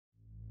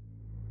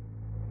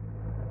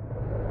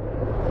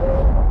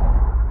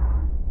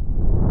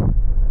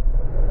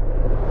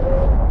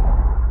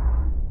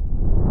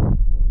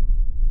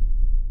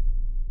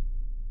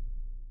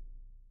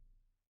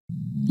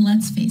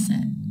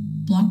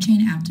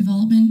blockchain app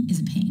development is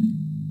a pain.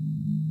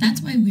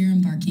 That's why we're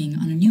embarking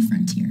on a new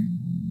frontier,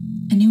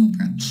 a new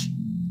approach,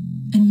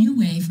 a new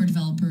way for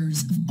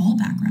developers of all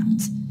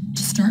backgrounds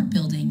to start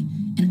building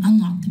and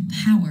unlock the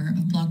power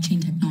of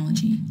blockchain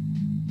technology.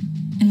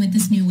 And with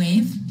this new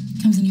wave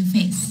comes a new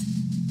face.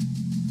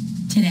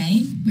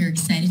 Today, we're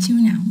excited to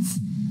announce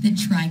that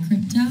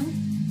TriCrypto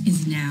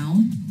is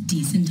now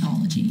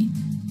decentology.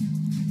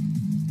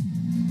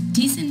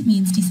 Decent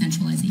means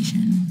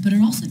decentralization, but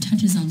it also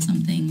touches on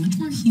something much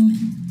more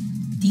human,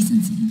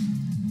 decency.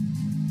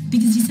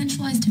 Because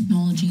decentralized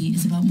technology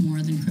is about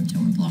more than crypto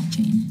or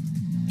blockchain.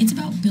 It's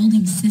about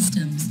building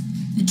systems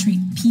that treat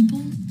people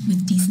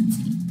with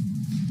decency.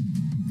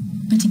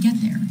 But to get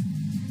there,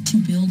 to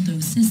build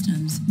those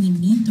systems, we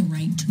need the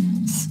right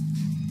tools.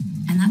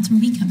 And that's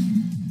where we come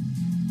in,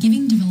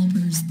 giving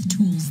developers the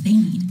tools they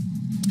need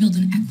to build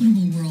an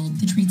equitable world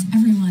that treats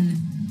everyone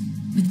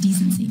with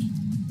decency.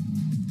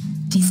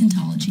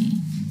 Decentology,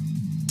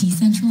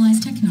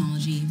 decentralized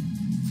technology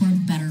for a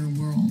better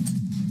world.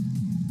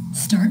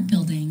 Start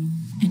building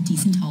at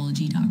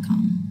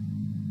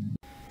decentology.com.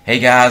 Hey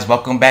guys,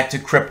 welcome back to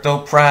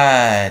Crypto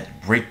Pride.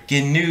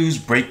 Breaking news,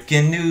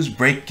 breaking news,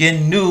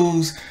 breaking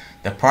news.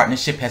 The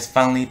partnership has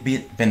finally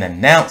been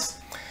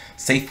announced.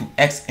 Safuu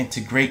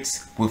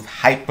integrates with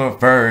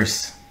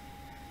hyperverse.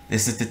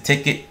 This is the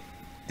ticket.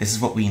 This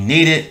is what we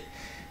needed.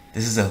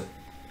 This is a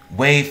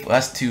way for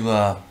us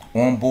to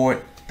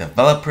onboard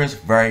developers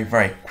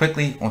very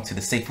quickly onto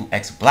the Safuu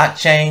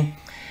blockchain.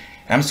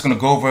 And I'm just going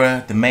to go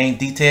over the main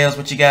details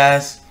with you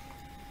guys.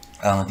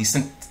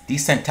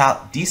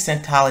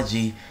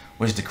 Decentology,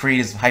 which is the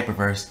creators of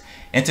hyperverse,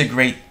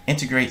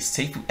 integrates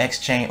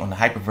Safuu chain on the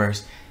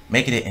hyperverse,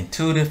 making it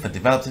intuitive for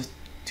developers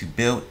to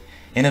build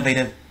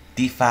innovative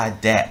DeFi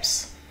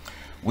dApps.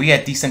 We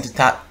at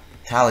Decentology,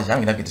 I'm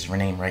going to get this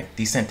name right,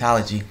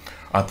 Decentology,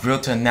 are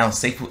thrilled to announce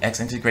Safuu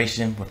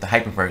integration with the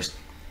hyperverse,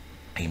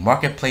 a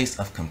marketplace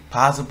of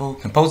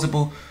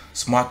composable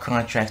smart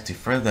contracts to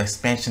further the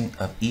expansion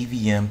of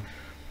EVM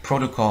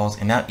protocols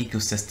in our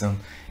ecosystem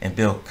and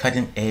build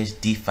cutting-edge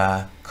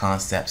DeFi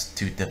concepts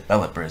to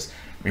developers.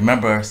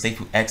 Remember,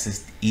 Safuu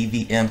is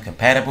EVM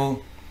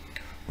compatible,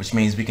 which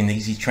means we can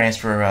easily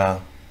transfer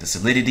the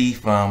Solidity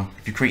from,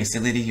 if you're creating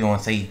Solidity on,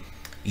 say,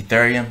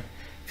 Ethereum,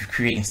 if you're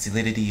creating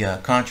Solidity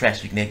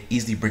contracts, you can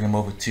easily bring them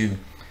over to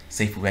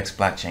Safuu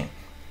blockchain.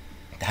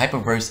 The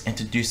hyperverse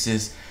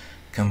introduces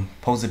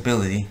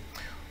composability,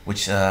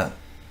 which and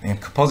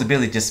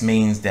composability just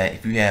means that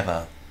if you have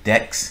a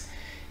DEX,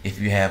 if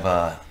you have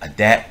a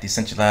dApp,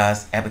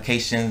 decentralized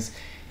applications,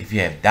 if you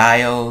have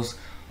DAOs,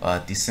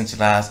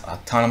 decentralized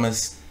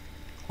autonomous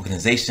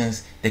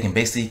organizations, they can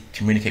basically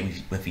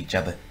communicate with each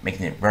other,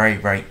 making it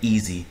very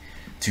easy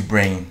to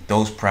bring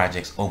those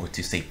projects over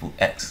to Safuu.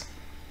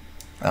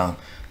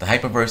 The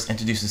hyperverse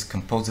introduces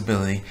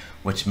composability,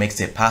 which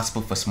makes it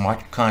possible for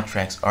smart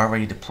contracts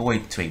already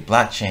deployed to a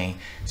blockchain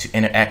to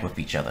interact with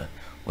each other.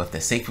 With the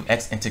Safuu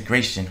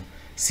integration,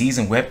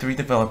 seasoned Web3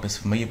 developers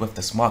familiar with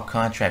the smart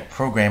contract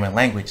programming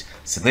language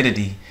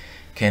Solidity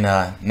can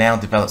now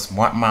develop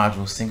smart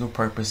modules,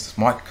 single-purpose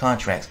smart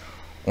contracts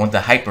on the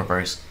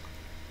hyperverse.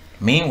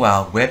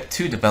 Meanwhile,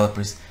 Web2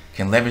 developers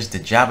can leverage the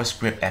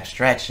JavaScript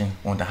abstraction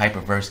on the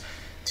hyperverse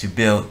to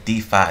build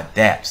DeFi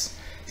dApps,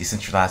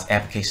 decentralized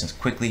applications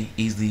quickly,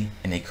 easily,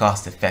 in a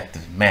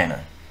cost-effective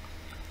manner.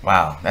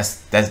 Wow,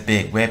 that's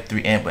big,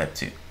 Web3 and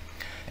Web2.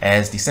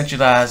 As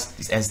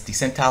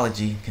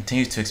Decentology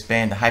continues to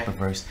expand the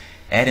hyperverse,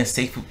 adding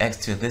Safuu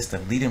to a list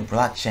of leading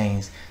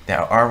blockchains that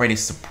are already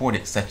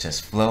supported, such as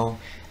Flow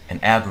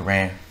and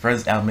Algorand,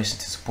 furthers our mission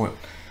to support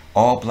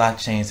all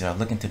blockchains that are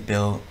looking to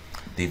build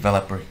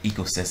developer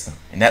ecosystem.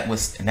 And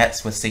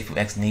that's what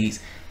Safuu needs.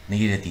 We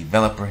need a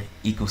developer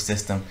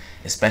ecosystem,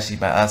 especially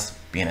by us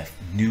being a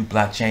new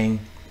blockchain.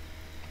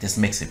 This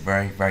makes it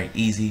very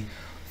easy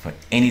for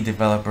any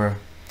developer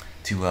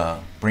to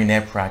bring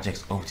their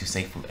projects over to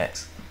Safuu.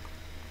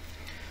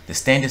 The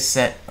standard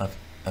set of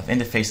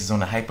interfaces on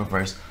the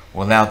hyperverse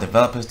will allow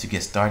developers to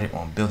get started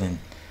on building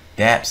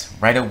dApps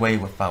right away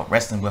without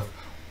wrestling with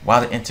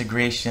wider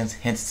integrations,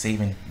 hence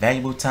saving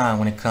valuable time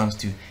when it comes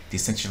to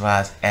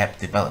decentralized app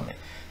development.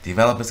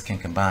 Developers can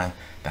combine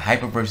the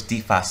hyperverse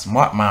DeFi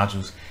smart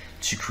modules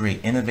to create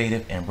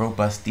innovative and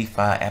robust DeFi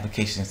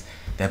applications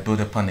that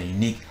build upon the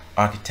unique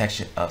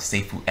architecture of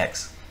Safuu.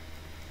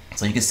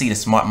 So you can see the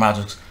smart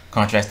modules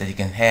contracts that you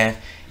can have: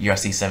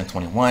 ERC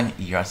 721,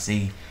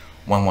 ERC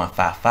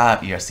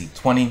 1155, ERC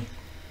 20,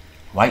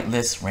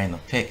 whitelist, random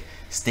pick,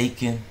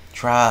 staking,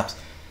 tribes,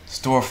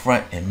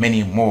 storefront, and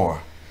many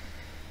more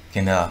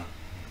can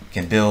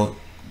build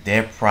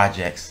their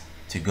projects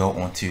to go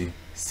onto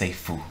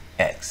Safuu.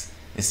 This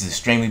is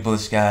extremely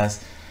bullish,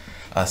 guys.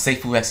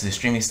 Safuu is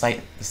extremely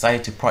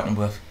excited to partner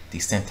with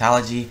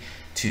Decentology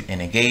to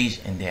engage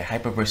in their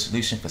hyperverse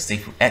solution for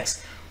Safuu.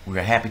 We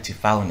are happy to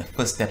follow in the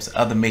footsteps of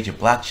other major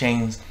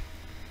blockchains,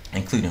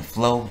 including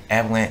Flow,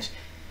 Avalanche,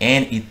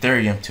 and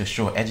Ethereum, to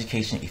assure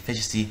education,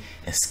 efficiency,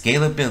 and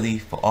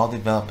scalability for all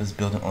developers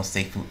building on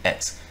Safuu,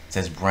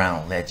 says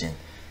Brown legend,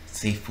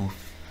 Safuu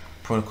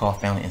protocol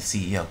founder and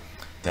CEO.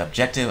 The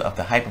objective of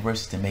the hyperverse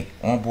is to make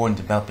onboarding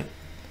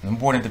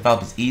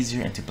developers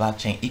easier into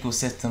blockchain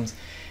ecosystems,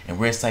 and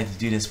we're excited to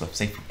do this with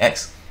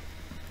safuux,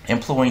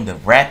 employing the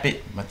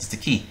rapid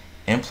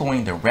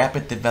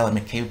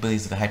development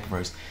capabilities of the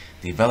hyperverse.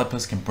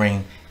 Developers can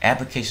bring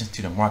applications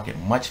to the market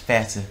much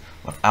faster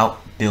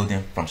without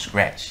building from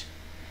scratch.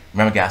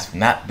 Remember guys,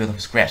 not building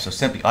from scratch. So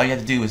simply all you have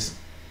to do is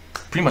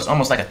pretty much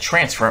almost like a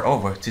transfer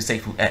over to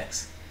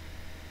safuux.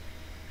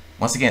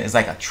 Once again, it's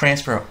like a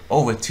transfer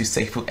over to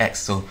safuux.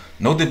 So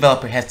no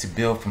developer has to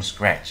build from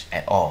scratch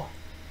at all.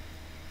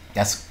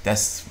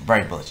 That's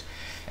very bullish.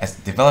 As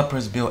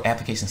developers build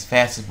applications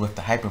faster with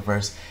the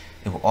hyperverse,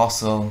 it will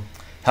also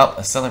help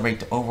accelerate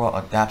the overall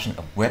adoption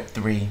of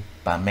Web3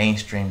 by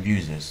mainstream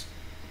users.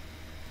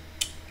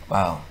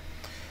 Wow.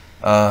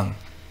 So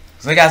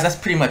guys, that's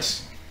pretty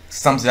much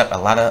sums it up a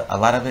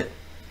lot of it.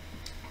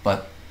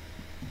 But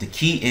the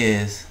key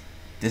is,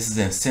 this is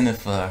an incentive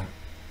for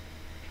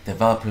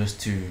developers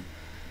to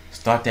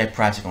start that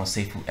project on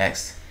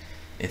safuux.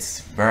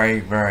 It's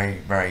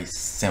very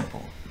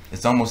simple.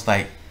 It's almost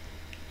like,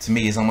 to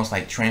me, it's almost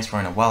like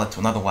transferring a wallet to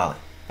another wallet.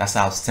 That's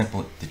how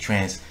simple the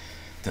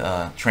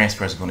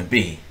transfer is going to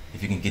be,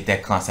 if you can get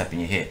that concept in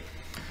your head.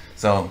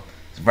 So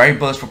it's very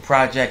bullish for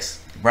projects,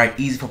 very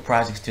easy for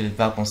projects to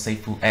develop on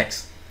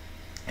safuux,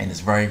 and it's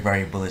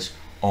very bullish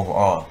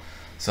overall.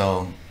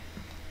 So,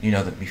 you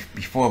know,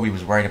 before we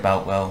was worried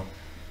about, well,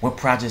 what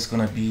project's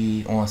going to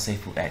be on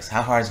safuux?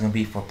 How hard is it going to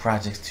be for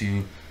projects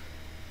to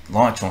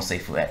launch on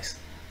safuux?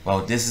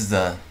 Well, this is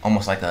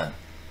almost like a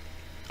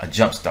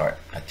jump start,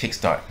 a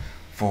kickstart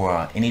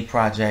for any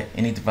project,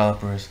 any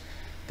developers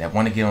that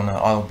want to get on the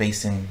auto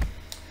basing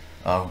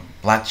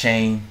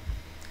blockchain,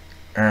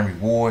 earn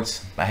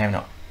rewards by having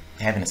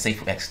a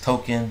safuux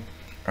token,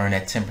 earn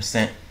that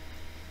 10%.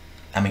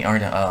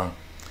 Earn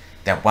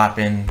that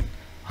whopping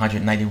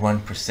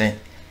 191%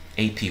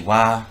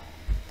 APY.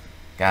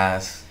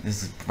 Guys,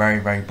 this is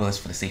very bullish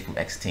for the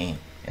safuux team,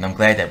 and I'm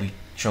glad that we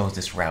chose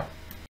this route.